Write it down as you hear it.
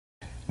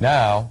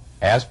Now,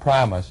 as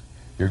promised,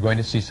 you're going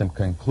to see some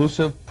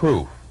conclusive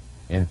proof.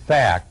 In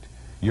fact,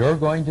 you're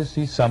going to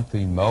see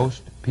something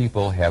most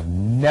people have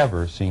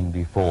never seen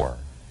before.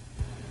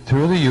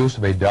 Through the use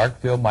of a dark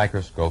field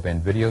microscope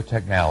and video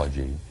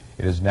technology,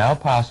 it is now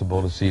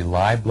possible to see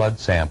live blood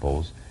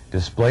samples,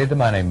 display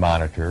them on a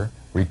monitor,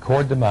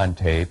 record them on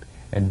tape,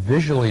 and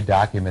visually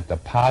document the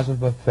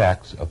positive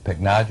effects of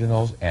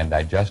pycnogenals and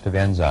digestive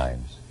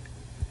enzymes.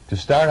 To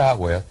start out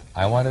with,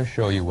 I want to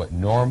show you what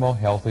normal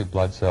healthy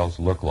blood cells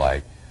look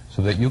like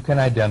so that you can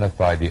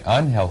identify the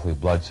unhealthy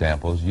blood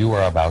samples you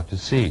are about to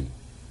see.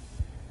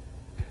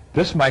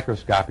 This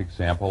microscopic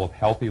sample of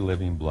healthy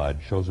living blood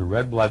shows the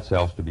red blood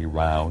cells to be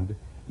round,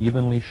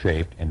 evenly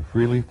shaped, and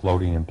freely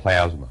floating in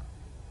plasma.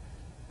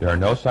 There are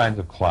no signs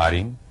of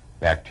clotting,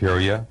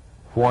 bacteria,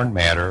 foreign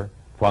matter,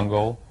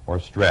 fungal,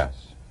 or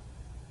stress.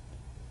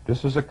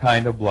 This is a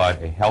kind of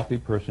blood a healthy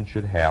person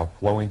should have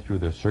flowing through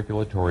their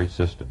circulatory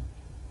system.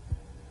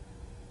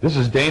 This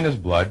is Dana's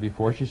blood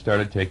before she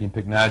started taking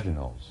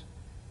pycnogenals.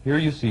 Here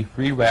you see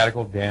free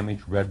radical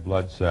damaged red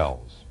blood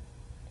cells.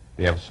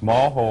 They have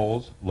small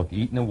holes, look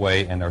eaten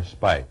away, and are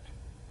spiked.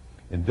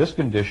 In this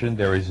condition,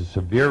 there is a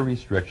severe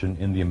restriction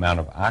in the amount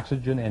of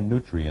oxygen and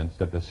nutrients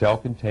that the cell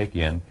can take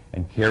in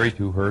and carry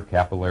to her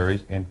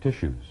capillaries and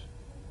tissues.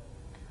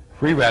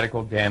 Free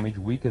radical damage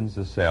weakens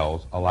the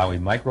cells,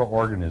 allowing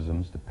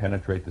microorganisms to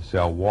penetrate the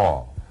cell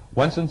wall.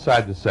 Once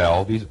inside the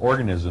cell, these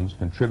organisms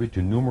contribute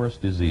to numerous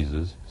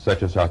diseases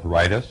such as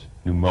arthritis,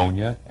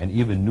 pneumonia, and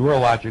even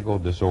neurological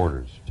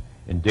disorders.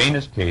 In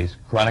Dana's case,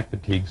 chronic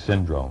fatigue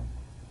syndrome.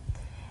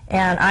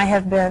 And I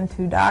have been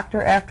to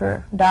doctor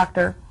after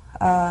doctor,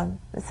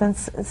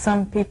 since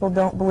some people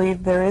don't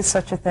believe there is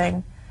such a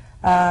thing.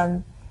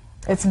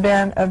 It's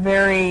been a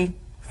very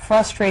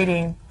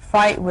frustrating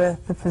fight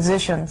with the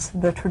physicians,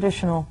 the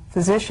traditional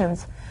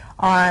physicians,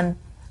 on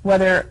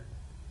whether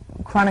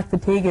chronic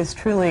fatigue is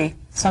truly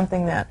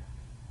something that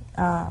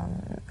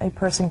a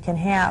person can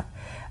have.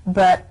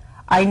 But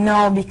I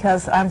know,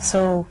 because I'm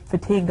so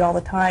fatigued all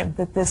the time,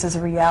 that this is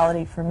a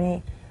reality for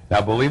me. Now,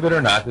 believe it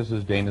or not, this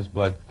is Dana's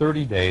blood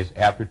 30 days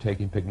after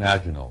taking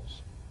pycnogenals.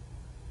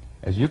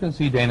 As you can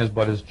see, Dana's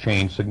blood has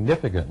changed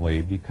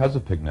significantly because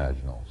of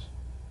pycnogenals.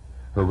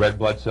 Her red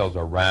blood cells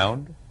are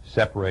round,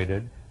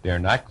 separated, they are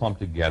not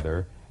clumped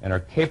together, and are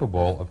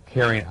capable of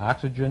carrying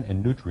oxygen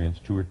and nutrients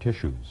to her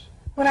tissues.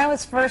 When I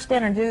was first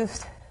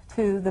introduced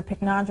to the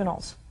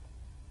pycnogenals,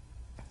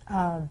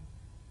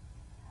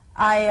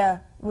 I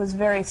was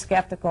very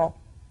skeptical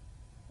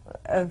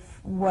of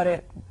what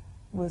it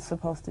was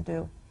supposed to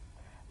do.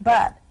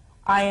 But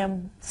I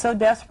am so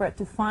desperate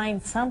to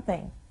find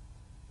something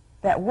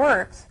that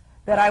works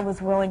that I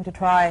was willing to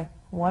try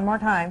one more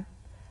time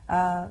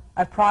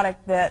a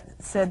product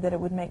that said that it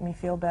would make me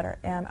feel better.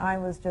 And I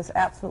was just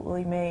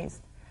absolutely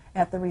amazed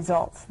at the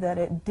results, that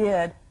it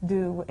did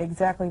do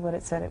exactly what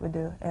it said it would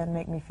do and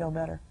make me feel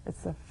better.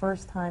 It's the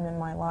first time in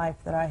my life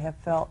that I have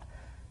felt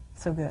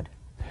so good.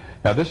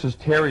 Now, this is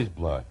Terry's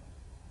blood.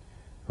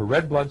 Her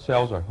red blood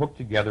cells are hooked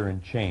together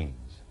in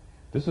chains.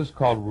 This is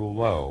called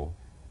rouleau.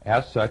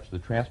 As such, the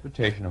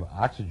transportation of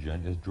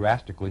oxygen is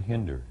drastically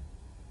hindered.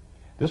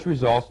 This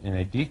results in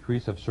a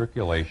decrease of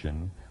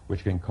circulation,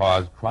 which can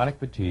cause chronic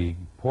fatigue,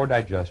 poor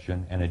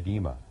digestion, and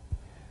edema.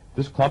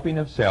 This clumping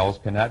of cells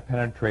cannot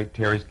penetrate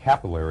Terry's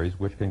capillaries,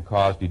 which can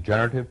cause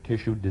degenerative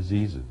tissue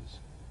diseases.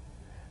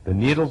 The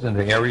needles in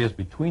the areas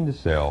between the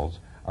cells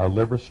are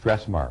liver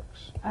stress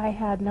marks. I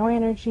had no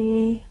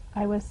energy.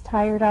 I was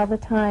tired all the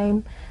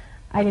time.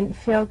 I didn't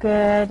feel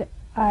good.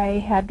 I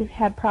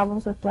had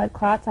problems with blood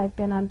clots. I've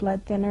been on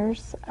blood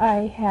thinners.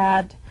 I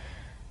had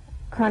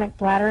chronic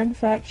bladder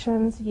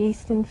infections,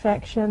 yeast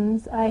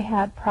infections. I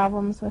had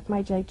problems with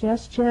my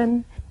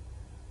digestion.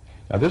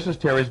 Now, this is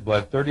Terry's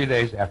blood 30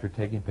 days after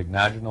taking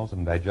pycnogenals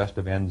and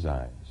digestive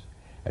enzymes.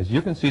 As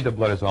you can see, the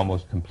blood is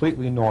almost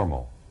completely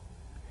normal.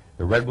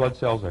 The red blood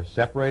cells are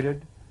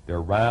separated,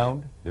 they're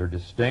round, they're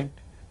distinct,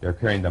 they're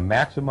carrying the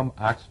maximum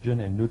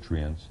oxygen and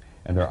nutrients,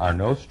 and there are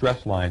no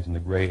stress lines in the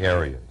gray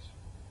areas.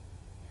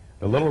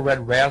 The little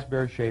red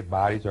raspberry-shaped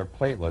bodies are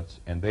platelets,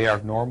 and they are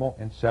normal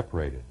and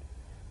separated.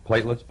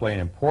 Platelets play an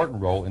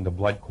important role in the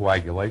blood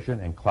coagulation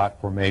and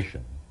clot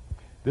formation.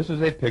 This is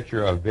a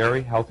picture of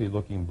very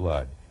healthy-looking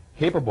blood,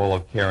 capable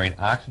of carrying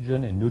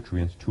oxygen and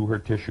nutrients to her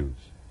tissues.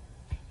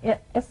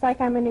 It's like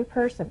I'm a new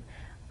person.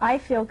 I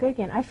feel good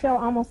again. I feel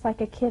almost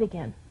like a kid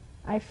again.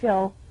 I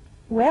feel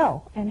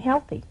well and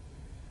healthy.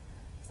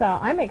 So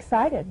I'm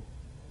excited.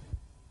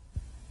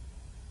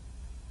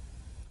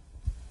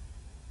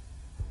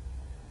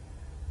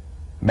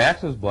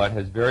 Max's blood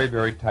has very,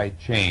 very tight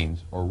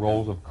chains or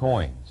rolls of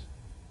coins.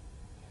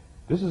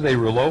 This is a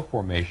rouleau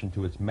formation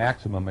to its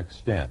maximum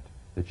extent.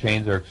 The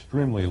chains are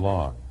extremely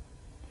long.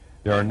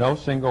 There are no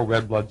single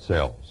red blood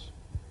cells.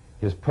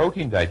 His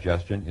protein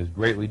digestion is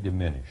greatly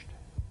diminished.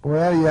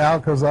 Well, yeah,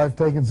 because I've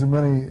taken so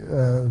many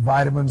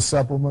vitamins,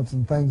 supplements,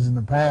 and things in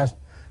the past,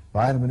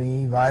 vitamin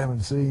E, vitamin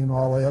C, and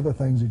all the other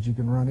things that you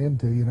can run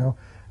into, you know.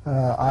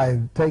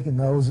 I've taken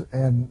those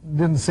and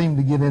didn't seem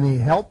to get any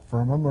help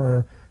from them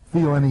or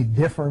feel any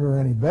different or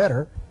any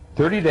better.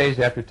 30 days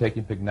after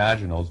taking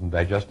pycnogenals and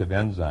digestive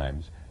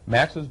enzymes,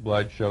 Max's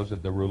blood shows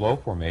that the rouleau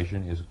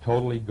formation is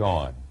totally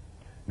gone.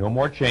 No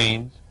more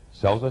chains,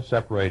 cells are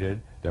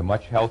separated, they're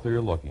much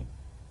healthier looking.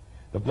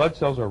 The blood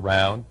cells are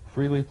round,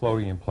 freely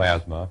floating in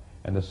plasma,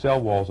 and the cell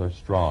walls are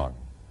strong.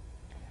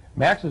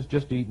 Max has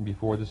just eaten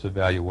before this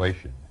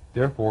evaluation.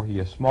 Therefore, he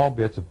has small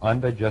bits of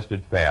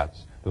undigested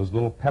fats, those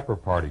little pepper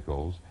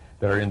particles,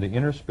 that are in the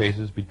inner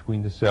spaces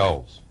between the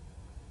cells.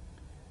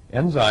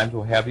 Enzymes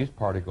will have these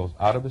particles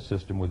out of the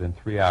system within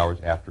 3 hours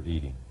after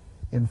eating.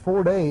 In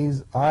 4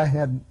 days, I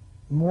had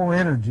more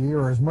energy,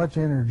 or as much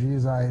energy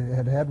as I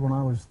had had when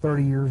I was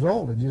 30 years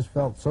old. It just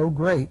felt so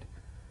great.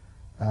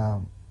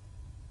 I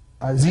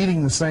was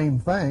eating the same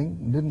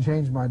thing, didn't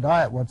change my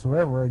diet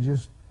whatsoever. I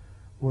just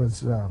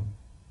was,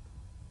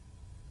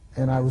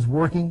 and I was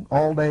working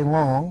all day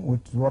long,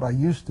 which is what I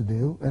used to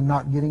do, and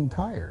not getting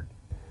tired.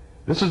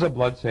 This is a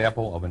blood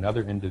sample of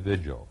another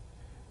individual.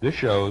 This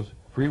shows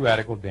free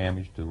radical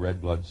damage to red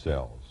blood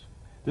cells.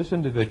 This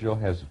individual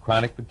has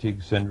chronic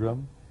fatigue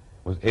syndrome,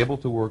 was able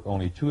to work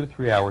only 2 to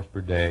 3 hours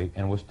per day,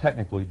 and was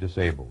technically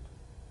disabled.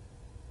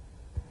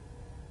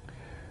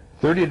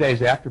 30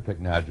 days after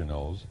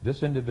pycnogenals,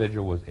 this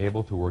individual was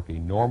able to work a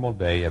normal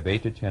day of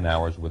 8 to 10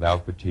 hours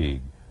without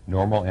fatigue,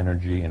 normal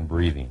energy and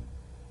breathing.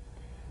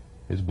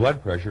 His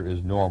blood pressure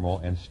is normal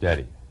and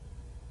steady.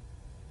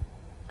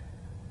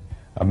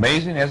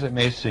 Amazing as it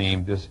may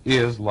seem, this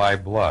is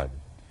live blood.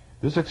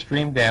 This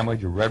extreme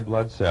damage of red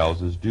blood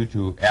cells is due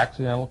to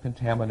accidental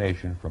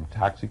contamination from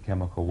toxic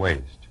chemical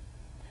waste.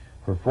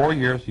 For 4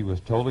 years he was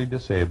totally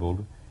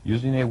disabled,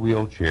 using a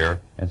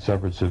wheelchair, and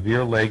suffered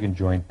severe leg and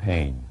joint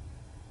pain.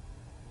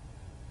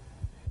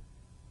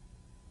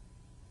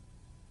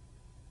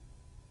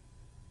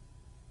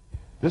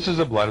 This is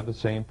the blood of the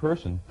same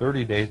person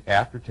 30 days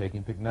after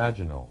taking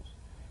pycnogenals.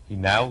 He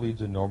now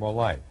leads a normal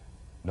life,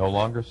 no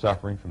longer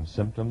suffering from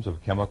symptoms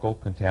of chemical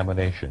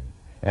contamination,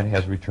 and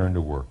has returned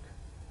to work.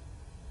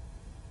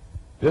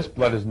 This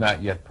blood is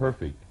not yet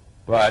perfect,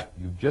 but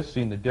you've just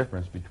seen the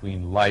difference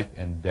between life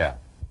and death.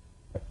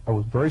 I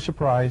was very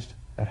surprised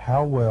at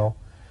how well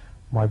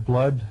my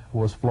blood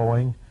was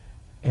flowing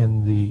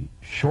and the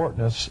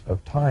shortness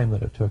of time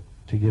that it took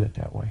to get it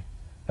that way.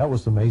 That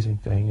was the amazing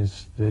thing,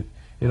 is that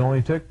it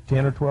only took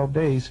 10 or 12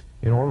 days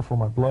in order for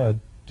my blood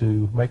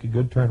to make a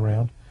good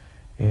turnaround,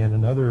 and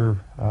another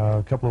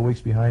couple of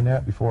weeks behind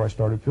that before I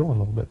started feeling a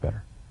little bit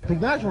better.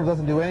 Pycnogenol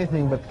doesn't do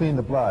anything but clean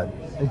the blood.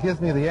 It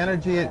gives me the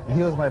energy, it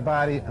heals my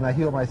body, and I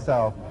heal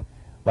myself.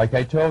 Like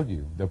I told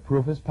you, the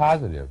proof is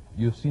positive.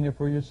 You've seen it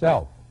for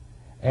yourself.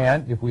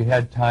 And if we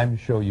had time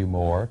to show you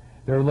more,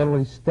 there are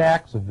literally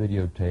stacks of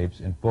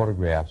videotapes and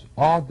photographs,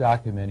 all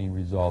documenting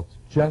results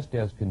just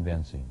as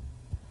convincing.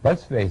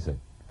 Let's face it,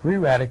 free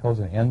radicals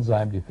and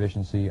enzyme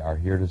deficiency are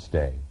here to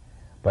stay.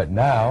 But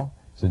now,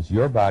 since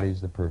your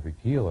body's the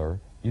perfect healer,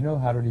 you know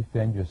how to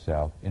defend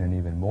yourself in an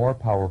even more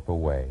powerful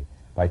way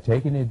by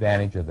taking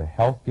advantage of the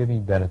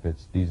health-giving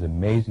benefits these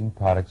amazing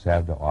products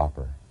have to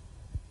offer.